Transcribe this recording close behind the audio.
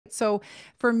So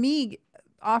for me,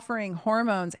 offering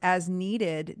hormones as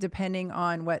needed, depending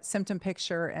on what symptom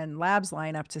picture and labs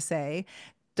line up to say,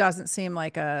 doesn't seem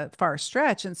like a far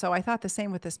stretch. And so I thought the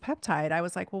same with this peptide. I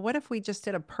was like, well, what if we just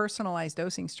did a personalized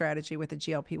dosing strategy with a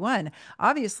GLP-1?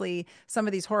 Obviously, some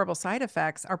of these horrible side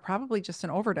effects are probably just an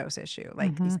overdose issue.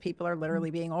 Like these Hmm. people are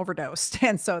literally being overdosed.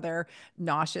 And so they're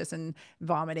nauseous and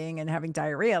vomiting and having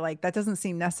diarrhea. Like that doesn't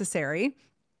seem necessary.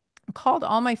 Called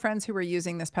all my friends who were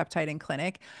using this peptide in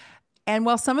clinic. And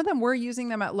while some of them were using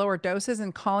them at lower doses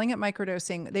and calling it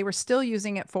microdosing, they were still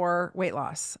using it for weight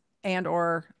loss and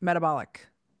or metabolic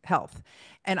health.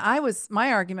 And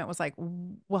my argument was like,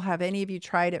 well, have any of you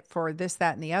tried it for this,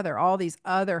 that, and the other, all these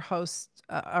other hosts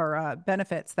or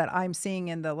benefits that I'm seeing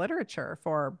in the literature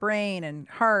for brain and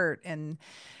heart and,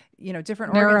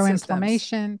 different organ systems.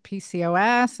 Neuroinflammation,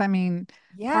 PCOS, I mean,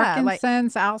 Yeah. Like,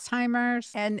 Parkinson's,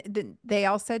 Alzheimer's. and they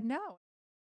all said no.